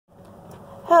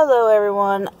Hello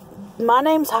everyone, my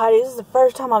name's Heidi. This is the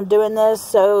first time I'm doing this,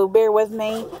 so bear with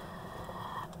me.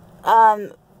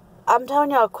 I'm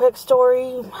telling y'all a quick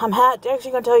story. I'm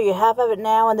actually going to tell you half of it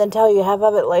now and then tell you half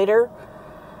of it later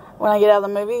when I get out of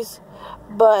the movies.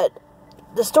 But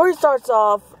the story starts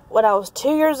off when I was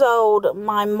 2 years old.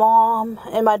 My mom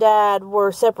and my dad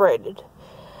were separated.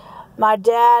 My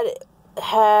dad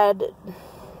had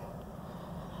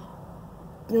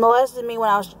molested me when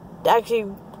I was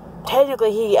actually...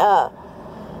 Technically, he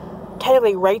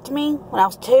raped me when I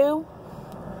was 2,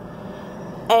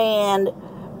 and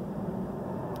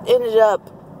ended up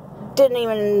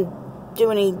didn't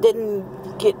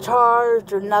get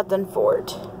charged or nothing for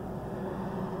it.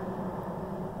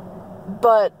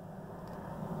 But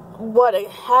what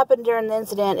happened during the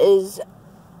incident is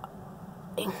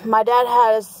my dad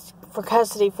had us for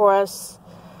custody for us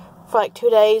for like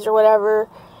 2 days or whatever,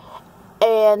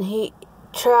 and he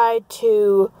tried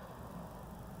to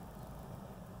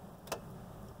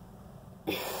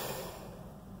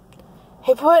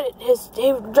he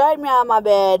dragged me out of my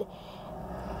bed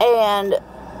and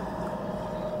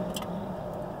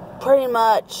pretty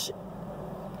much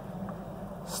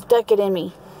stuck it in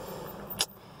me.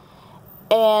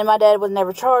 And my dad was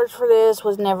never charged for this,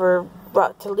 was never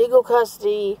brought to legal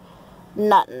custody,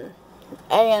 nothing.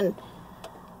 And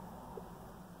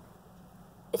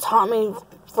it's haunted me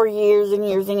for years and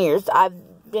years and years. I've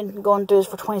been going through this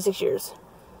for 26 years.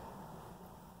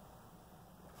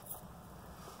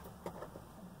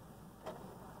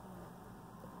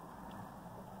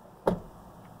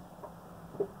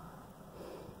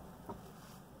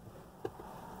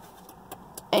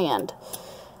 And,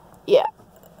 yeah,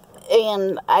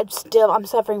 and I'm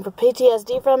suffering from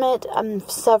PTSD from it. I'm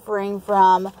suffering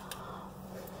from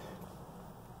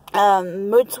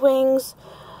mood swings.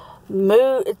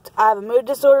 I have a mood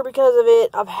disorder because of it.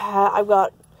 I've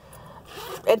got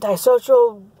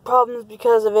antisocial problems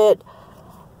because of it.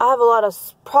 I have a lot of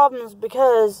problems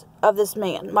because of this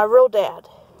man, my real dad.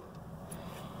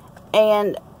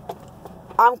 And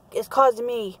it's causing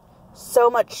me so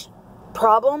much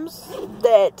problems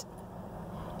that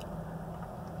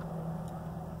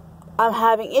I'm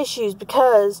having issues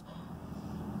because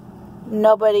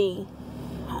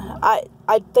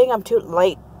I think I'm too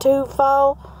late to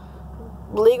file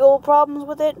legal problems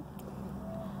with it.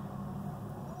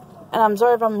 And I'm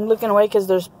sorry if I'm looking away because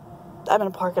I'm in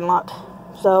a parking lot.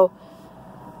 So,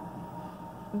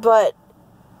 but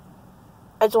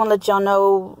I just want to let y'all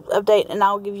know update, and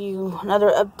I'll give you another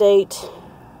update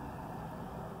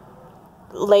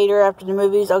later after the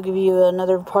movies. I'll give you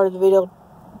another part of the video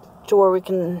to where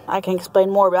I can explain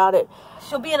more about it.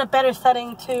 She'll be in a better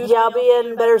setting too. Yeah, I'll be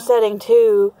in a better setting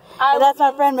too. And that's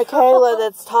my friend Michaela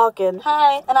that's talking.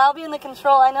 Hi, and I'll be in the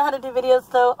control. I know how to do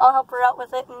videos, so I'll help her out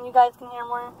with it, and you guys can hear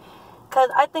more. Because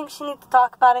I think she needs to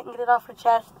talk about it and get it off her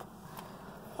chest.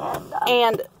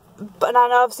 But I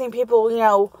know I've seen people,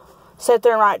 sit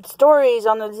there and write stories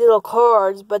on those little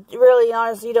cards, but really,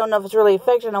 honestly, you don't know if it's really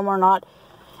affecting them or not.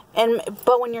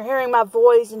 But when you're hearing my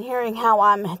voice and hearing how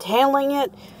I'm handling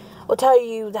it, will tell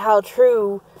you how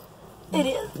true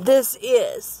this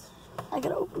is. I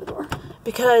gotta open the door.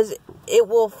 Because it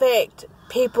will affect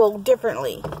people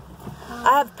differently.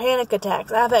 I have panic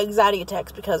attacks. I have anxiety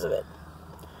attacks because of it.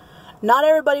 Not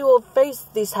everybody will face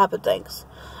these type of things.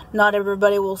 Not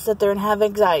everybody will sit there and have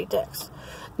anxiety attacks.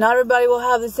 Not everybody will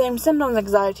have the same symptoms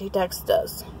anxiety attacks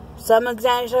does. Some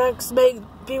anxiety attacks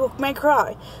people may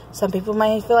cry. Some people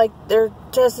may feel like their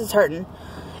chest is hurting.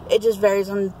 It just varies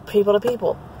on people to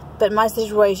people. But in my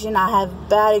situation, I have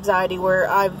bad anxiety where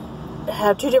I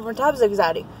have 2 different types of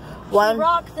anxiety. One, she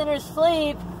rocks in her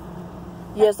sleep.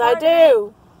 Yes, I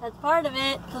do. That's part of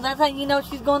it. So that's how you know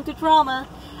she's going through trauma.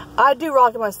 I do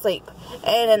rock in my sleep.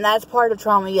 And that's part of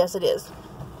trauma. Yes, it is.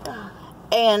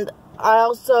 And I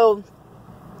also...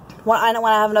 When I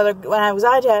have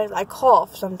anxiety attacks, I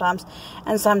cough sometimes,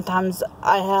 and sometimes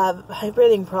I have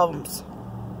breathing problems.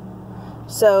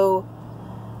 So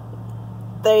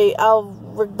I'll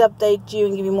update you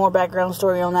and give you more background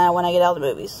story on that when I get out of the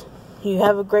movies. You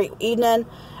have a great evening,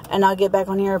 and I'll get back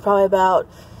on here probably about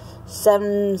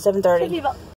 7:30.